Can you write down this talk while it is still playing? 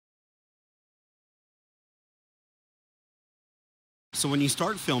So when you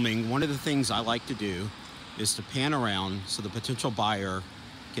start filming, one of the things I like to do is to pan around so the potential buyer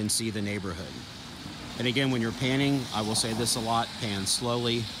can see the neighborhood. And again, when you're panning, I will say this a lot, pan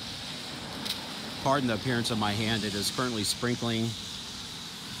slowly. Pardon the appearance of my hand, it is currently sprinkling.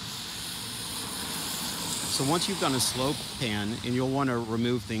 So once you've done a slow pan, and you'll want to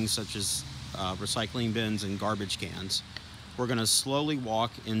remove things such as recycling bins and garbage cans, we're going to slowly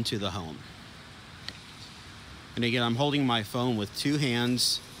walk into the home. And again, I'm holding my phone with two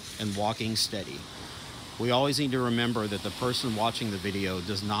hands and walking steady. We always need to remember that the person watching the video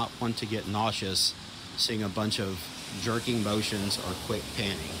does not want to get nauseous seeing a bunch of jerking motions or quick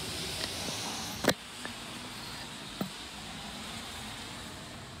panning.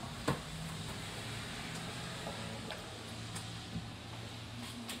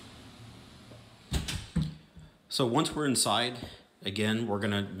 So once we're inside, again, we're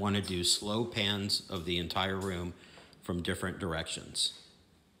going to want to do slow pans of the entire room from different directions.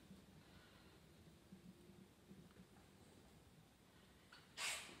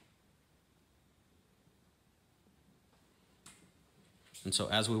 And so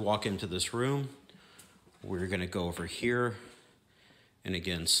as we walk into this room, we're going to go over here and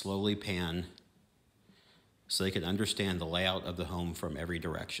again slowly pan so they can understand the layout of the home from every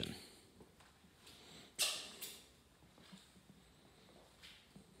direction.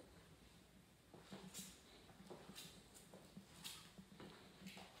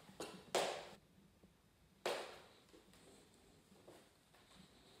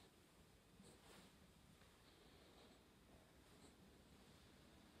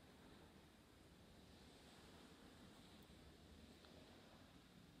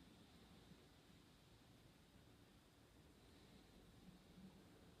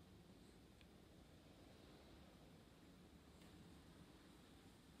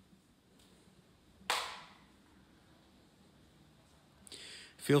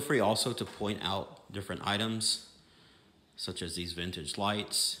 Feel free also to point out different items, such as these vintage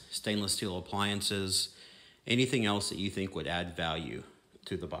lights, stainless steel appliances, anything else that you think would add value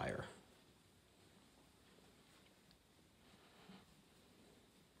to the buyer.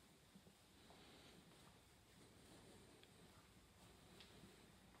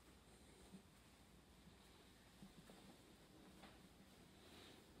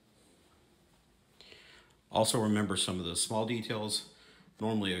 Also remember some of the small details.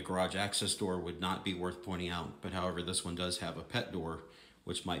 Normally a garage access door would not be worth pointing out, but however, this one does have a pet door,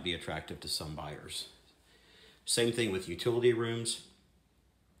 which might be attractive to some buyers. Same thing with utility rooms.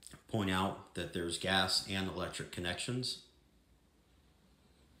 Point out that there's gas and electric connections.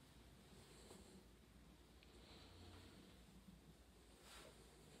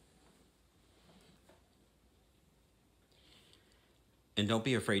 And don't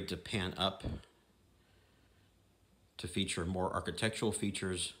be afraid to pan up to feature more architectural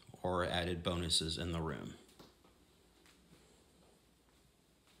features or added bonuses in the room.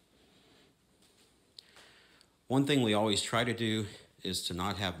 One thing we always try to do is to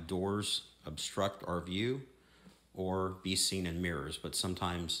not have doors obstruct our view or be seen in mirrors, but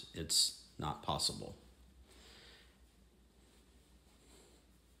sometimes it's not possible.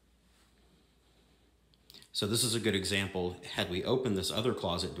 So this is a good example. Had we opened this other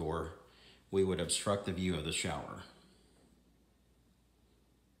closet door, we would obstruct the view of the shower.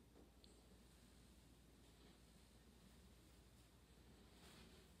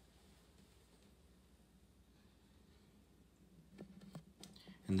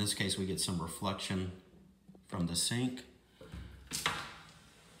 In this case, we get some reflection from the sink.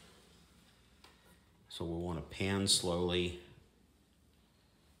 So we'll want to pan slowly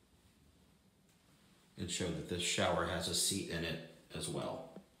and show that this shower has a seat in it as well.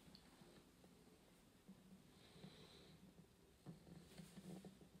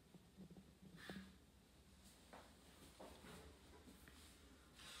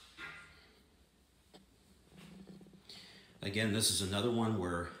 Again, this is another one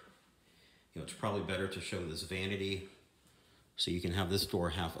where it's probably better to show this vanity so you can have this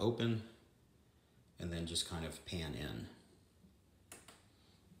door half open and then just kind of pan in.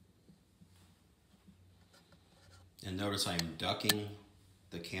 And notice I'm ducking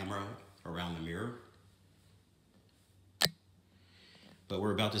the camera around the mirror. But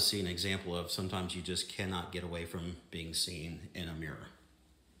we're about to see an example of sometimes you just cannot get away from being seen in a mirror.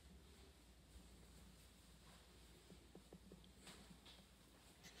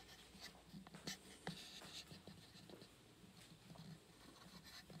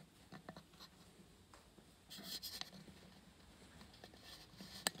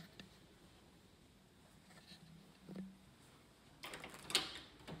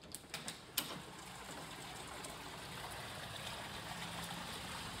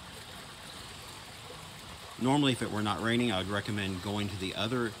 Normally, if it were not raining, I would recommend going to the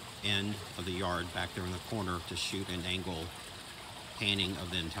other end of the yard back there in the corner to shoot an angle panning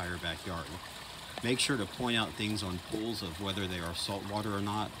of the entire backyard. Make sure to point out things on pools of whether they are saltwater or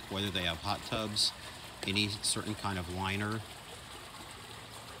not, whether they have hot tubs, any certain kind of liner.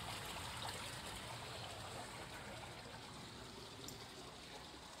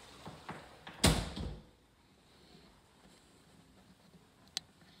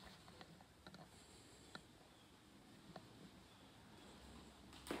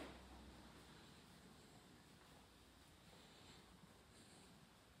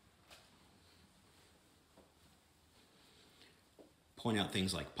 Point out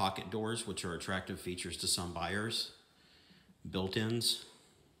things like pocket doors, which are attractive features to some buyers, built-ins.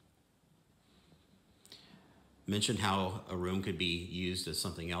 Mention how a room could be used as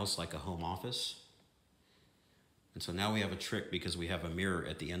something else like a home office. And so now we have a trick because we have a mirror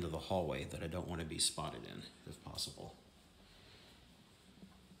at the end of the hallway that I don't want to be spotted in, if possible.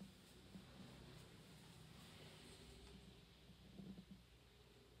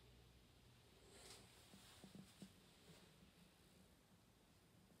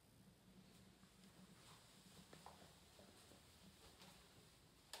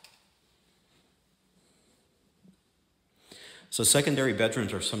 So secondary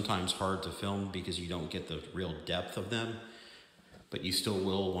bedrooms are sometimes hard to film because you don't get the real depth of them, but you still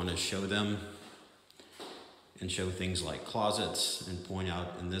will want to show them and show things like closets and point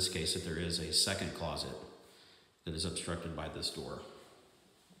out in this case that there is a second closet that is obstructed by this door.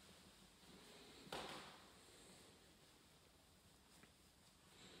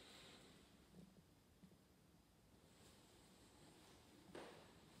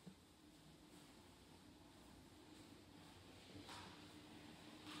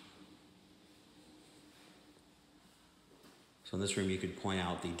 So in this room, you could point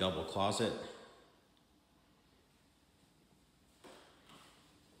out the double closet.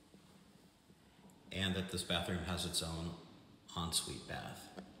 And that this bathroom has its own ensuite bath.